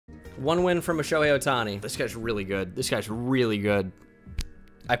One win from a Shohei Ohtani. This guy's really good. This guy's really good.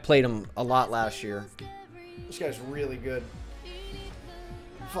 I played him a lot last year. This guy's really good.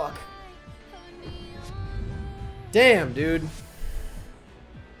 Fuck. Damn, dude.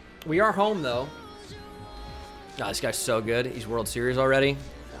 We are home, though. God, this guy's so good. He's World Series already.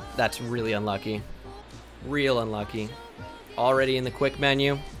 That's really unlucky. Real unlucky. Already in the quick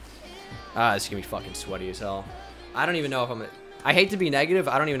menu. This is going to be fucking sweaty as hell. I don't even know if I'm... I hate to be negative.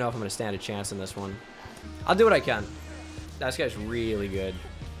 I don't even know if I'm going to stand a chance in this one. I'll do what I can. This guy's really good.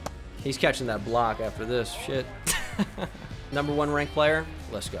 He's catching that block after this shit. Number 1 ranked player.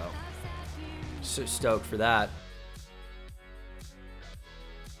 Let's go. So stoked for that.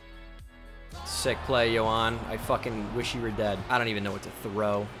 Sick play, Yohan. I fucking wish you were dead. I don't even know what to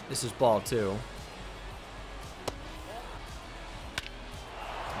throw. This is ball 2.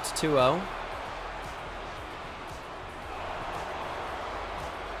 It's 2-0.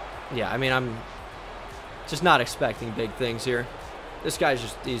 Yeah, I mean, I'm just not expecting big things here. This guy's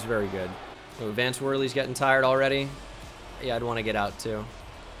just, he's very good. Oh, Vance Worley's getting tired already. Yeah, I'd want to get out too.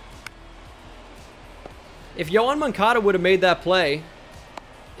 If Yohan Moncada would have made that play,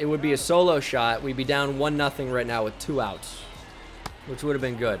 it would be a solo shot. We'd be down 1-0 right now with 2 outs, which would have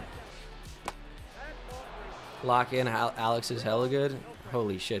been good. Lock in. Alex is hella good.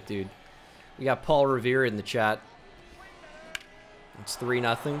 Holy shit, dude. We got Paul Revere in the chat. It's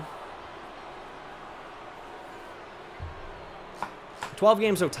 3-0. 12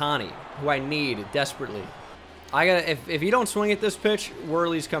 games Ohtani, who I need desperately. I gotta, if you don't swing at this pitch,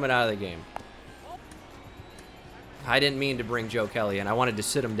 Worley's coming out of the game. I didn't mean to bring Joe Kelly in. I wanted to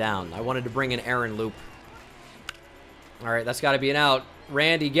sit him down. I wanted to bring in Aaron Loop. All right, that's got to be an out.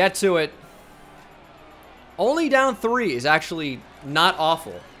 Randy, get to it. Only down 3 is actually not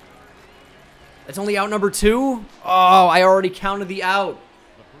awful. It's only out number 2? Oh, I already counted the out.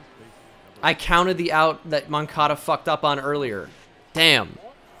 I counted the out that Moncada fucked up on earlier. Damn.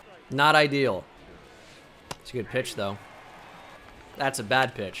 Not ideal. It's a good pitch, though. That's a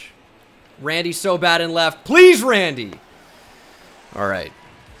bad pitch. Randy's so bad in left. Please, Randy! All right.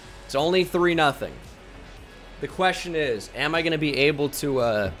 It's only 3-0. The question is, am I going to be able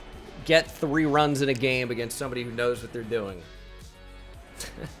to get 3 runs in a game against somebody who knows what they're doing?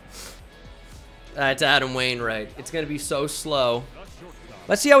 That's Adam Wainwright. It's going to be so slow.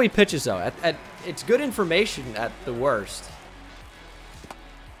 Let's see how he pitches, though. It's good information at the worst.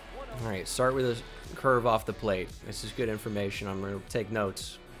 All right, start with a curve off the plate. This is good information. I'm going to take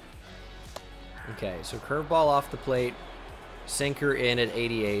notes. Okay, so curveball off the plate. Sinker in at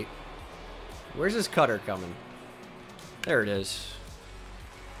 88. Where's his cutter coming? There it is.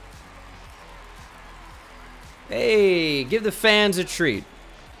 Hey, give the fans a treat.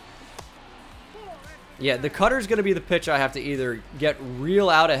 Yeah, the cutter's going to be the pitch I have to either get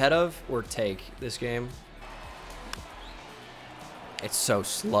real out ahead of or take this game. It's so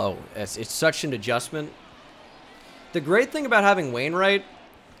slow. It's such an adjustment. The great thing about having Wainwright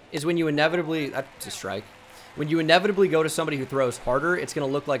is when you inevitably... That's a strike. When you inevitably go to somebody who throws harder, it's going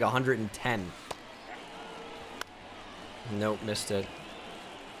to look like 110. Nope, missed it.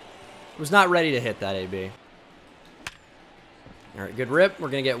 Was not ready to hit that, AB. All right, good rip. We're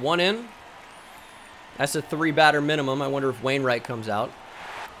going to get 1 in. That's a 3-batter minimum. I wonder if Wainwright comes out.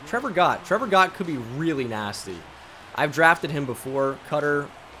 Trevor Gott. Trevor Gott could be really nasty. I've drafted him before. Cutter,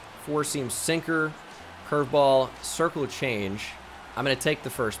 4-seam sinker, curveball, circle change. I'm going to take the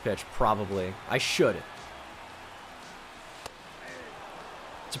first pitch, probably. I should.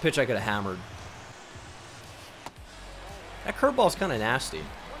 It's a pitch I could have hammered. That curveball's kind of nasty.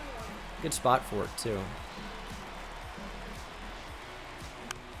 Good spot for it, too.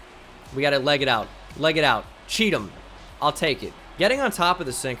 We got to leg it out. Leg it out. Cheat him. I'll take it. Getting on top of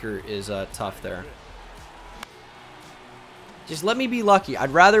the sinker is tough there. Just let me be lucky.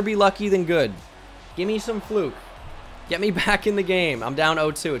 I'd rather be lucky than good. Give me some fluke. Get me back in the game. I'm down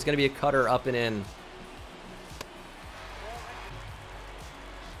 0-2. It's going to be a cutter up and in.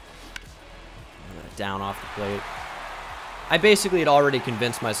 Down off the plate. I basically had already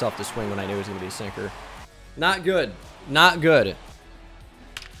convinced myself to swing when I knew it was going to be a sinker. Not good. Not good.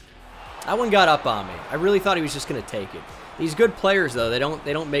 That one got up on me. I really thought he was just going to take it. These good players, though, they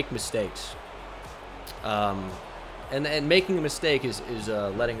don't make mistakes. And making a mistake is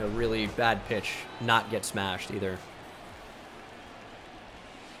letting a really bad pitch not get smashed either.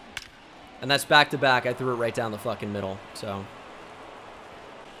 And that's back-to-back. I threw it right down the fucking middle, so.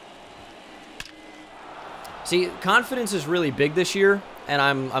 See, confidence is really big this year, and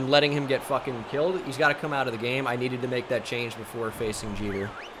I'm letting him get fucking killed. He's got to come out of the game. I needed to make that change before facing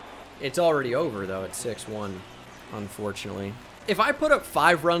Jeter. It's already over, though. It's 6-1, unfortunately. if I put up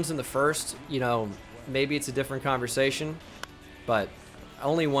 5 runs in the first, you know, maybe it's a different conversation. But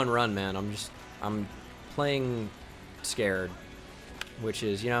only 1 run, man. I'm playing scared. Which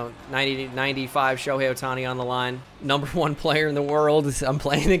is, you know, 95 Shohei Ohtani on the line. #1 player in the world I'm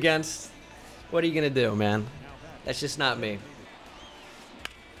playing against. What are you going to do, man? That's just not me.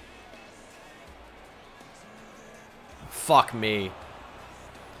 Fuck me.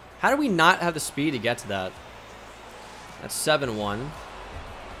 How do we not have the speed to get to that? That's 7-1.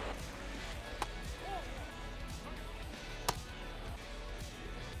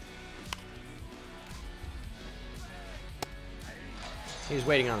 He was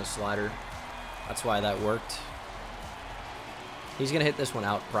waiting on the slider. That's why that worked. He's going to hit this one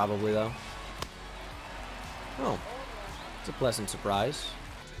out probably, though. Oh. It's a pleasant surprise.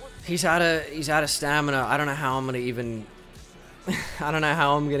 He's out of stamina. I don't know how I'm going to even... I don't know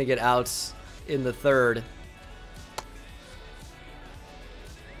how I'm going to get outs in the third.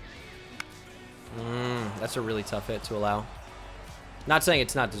 That's a really tough hit to allow. Not saying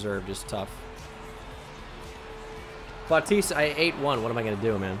it's not deserved, just tough. Bautista, I 8-1. What am I going to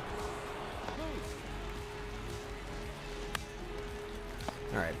do, man?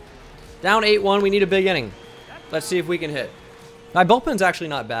 Alright. Down 8-1. We need a big inning. Let's see if we can hit. My bullpen's actually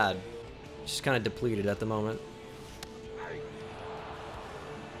not bad. Just kind of depleted at the moment.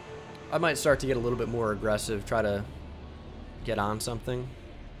 I might start to get a little bit more aggressive. Try to get on something.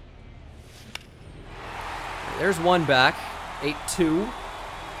 There's one back. 8-2.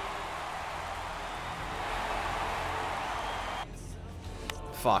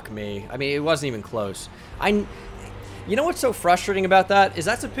 Fuck me. I mean, it wasn't even close. You know what's so frustrating about that? Is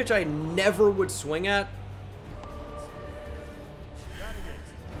that's a pitch I never would swing at.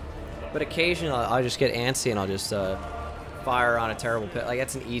 But occasionally I'll just get antsy and I'll just fire on a terrible pitch. Like,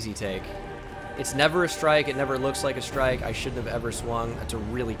 that's an easy take. It's never a strike. It never looks like a strike. I shouldn't have ever swung. That's a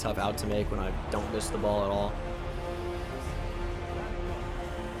really tough out to make when I don't miss the ball at all.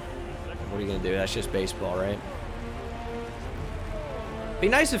 What are you going to do? That's just baseball, right? Be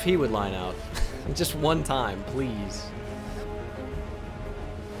nice if he would line out. Just one time, please.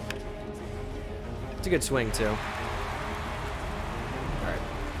 It's a good swing, too. Alright.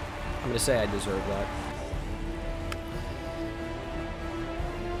 I'm going to say I deserve that.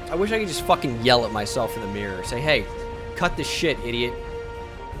 I wish I could just fucking yell at myself in the mirror. Say, hey, cut this shit, idiot.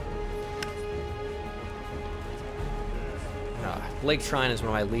 Blake Trine is one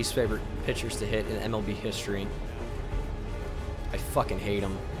of my least favorite pitchers to hit in MLB history. I fucking hate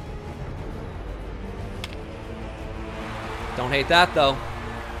him. Don't hate that, though.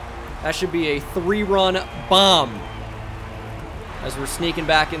 That should be a 3-run bomb as we're sneaking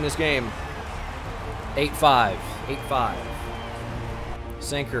back in this game. 8-5. 8-5.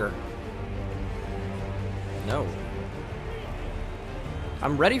 Sinker. No.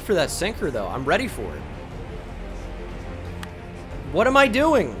 I'm ready for that sinker, though. I'm ready for it. What am I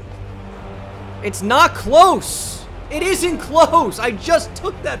doing? It's not close. It isn't close. I just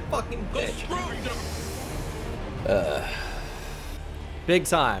took that fucking pitch. Big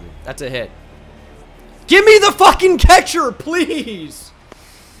time. That's a hit. Give me the fucking catcher, please.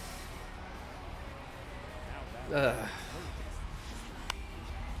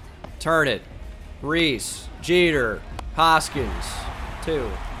 Turn it. Reese. Jeter. Hoskins.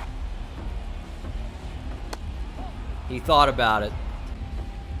 2. He thought about it.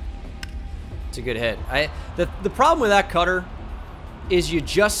 It's a good hit. The problem with that cutter is you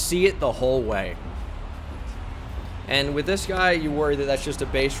just see it the whole way. And with this guy, you worry that that's just a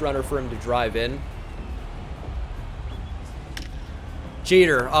base runner for him to drive in.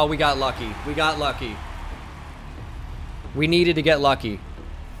 Jeter. Oh, we got lucky. We got lucky. We needed to get lucky.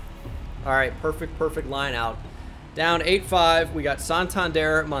 All right, perfect line out. Down 8-5. We got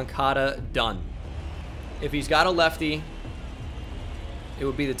Santander, Moncada, done. If he's got a lefty, it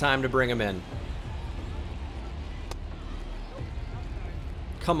would be the time to bring him in.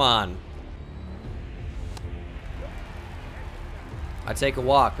 Come on. I take a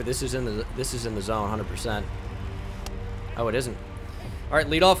walk, but this is in the zone 100%. Oh, it isn't. All right,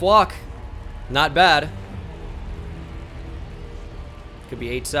 leadoff walk. Not bad. Could be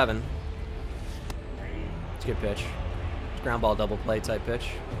 8-7. It's a good pitch. It's ground ball double play type pitch.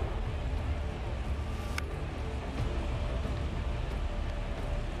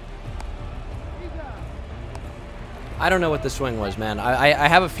 I don't know what the swing was, man. I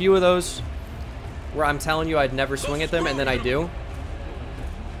have a few of those where I'm telling you I'd never swing at them, and then I do.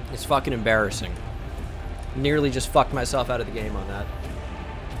 It's fucking embarrassing. Nearly just fucked myself out of the game on that.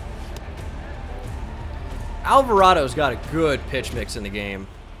 Alvarado's got a good pitch mix in the game.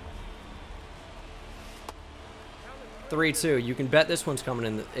 3-2. You can bet this one's coming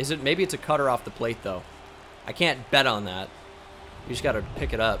in. Is it? Maybe it's a cutter off the plate, though. I can't bet on that. You just got to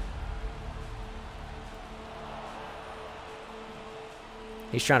pick it up.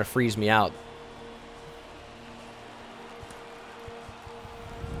 He's trying to freeze me out.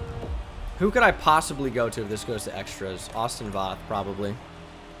 Who could I possibly go to if this goes to extras? Austin Voth, probably.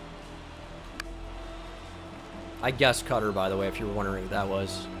 I guess cutter, by the way, if you were wondering what that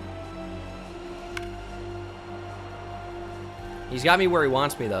was. He's got me where he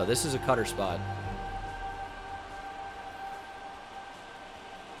wants me, though. This is a cutter spot.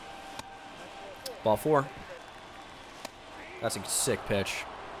 Ball 4. That's a sick pitch.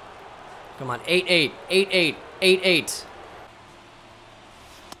 Come on, 8-8, 8-8, 8-8.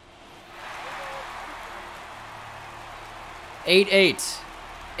 Eight,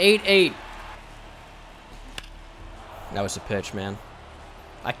 8-8. That was a pitch, man.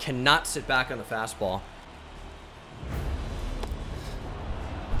 I cannot sit back on the fastball.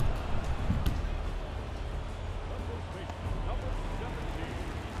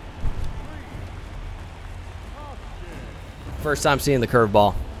 First time seeing the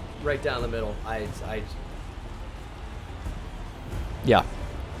curveball. Right down the middle. Yeah.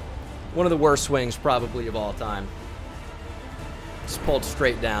 One of the worst swings probably of all time. Just pulled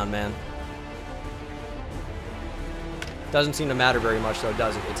straight down, man. Doesn't seem to matter very much, though,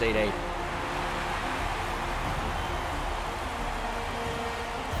 does it? It's 8-8.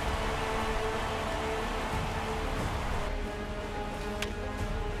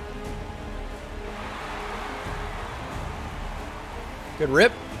 Good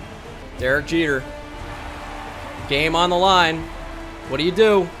rip. Derek Jeter. Game on the line. What do you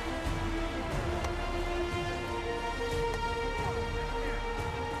do?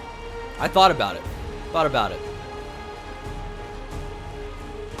 I thought about it. Thought about it.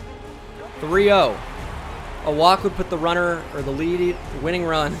 3-0. A walk would put the runner, or the lead, winning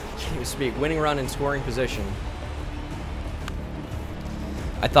run, can't even speak, winning run in scoring position.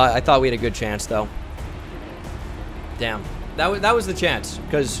 I thought we had a good chance, though. Damn. That was the chance,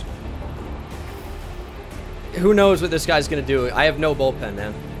 because who knows what this guy's going to do. I have no bullpen,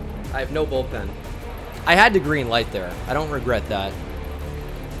 man. I have no bullpen. I had the green light there. I don't regret that.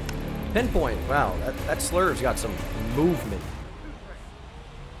 Pinpoint. Wow, that slur's got some movement.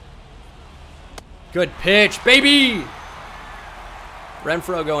 Good pitch, baby!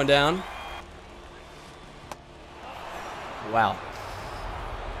 Renfroe going down. Wow.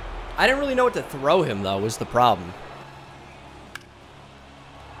 I didn't really know what to throw him, though, was the problem.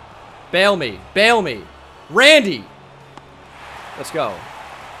 Bail me. Bail me. Randy! Let's go.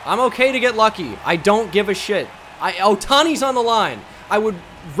 I'm okay to get lucky. I don't give a shit. Ohtani's on the line. I would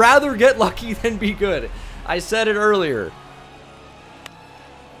rather get lucky than be good. I said it earlier.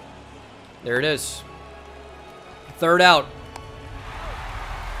 There it is. Third out.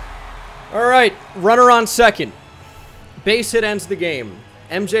 All right, runner on second. Base hit ends the game.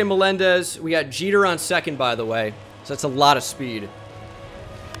 MJ Melendez. We got Jeter on second, by the way. So that's a lot of speed.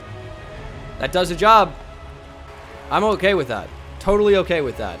 That does the job. I'm okay with that. Totally okay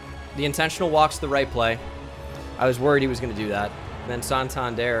with that. The intentional walk's the right play. I was worried he was going to do that. Then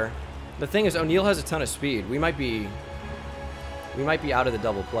Santander. The thing is, O'Neal has a ton of speed. We might be out of the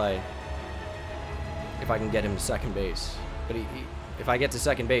double play if I can get him to second base. But if I get to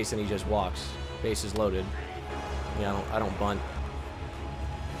second base and he just walks, base is loaded. Yeah, I don't bunt.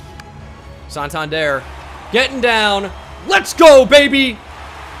 Santander getting down. Let's go, baby!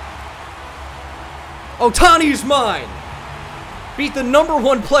 Ohtani's mine. Beat the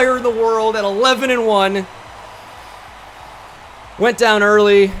 #1 player in the world at 11-1. Went down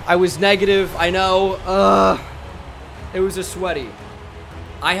early. I was negative. I know. It was a sweaty.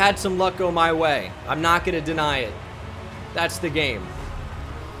 I had some luck go my way. I'm not going to deny it. That's the game.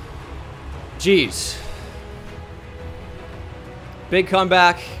 Jeez. Big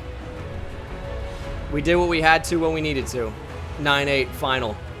comeback. We did what we had to when we needed to. 9-8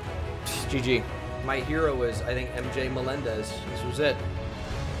 final. GG. My hero was, I think, MJ Melendez. This was it.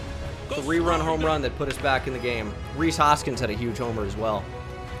 3-run home run that put us back in the game. Rhys Hoskins had a huge homer as well.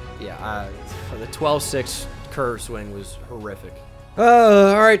 Yeah, the 12-6 curve swing was horrific.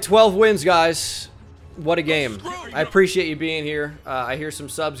 All right, 12 wins, guys. What a game. I appreciate you being here. I hear some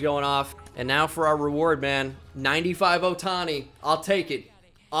subs going off. And now for our reward, man. 95 Ohtani. I'll take it.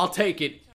 I'll take it.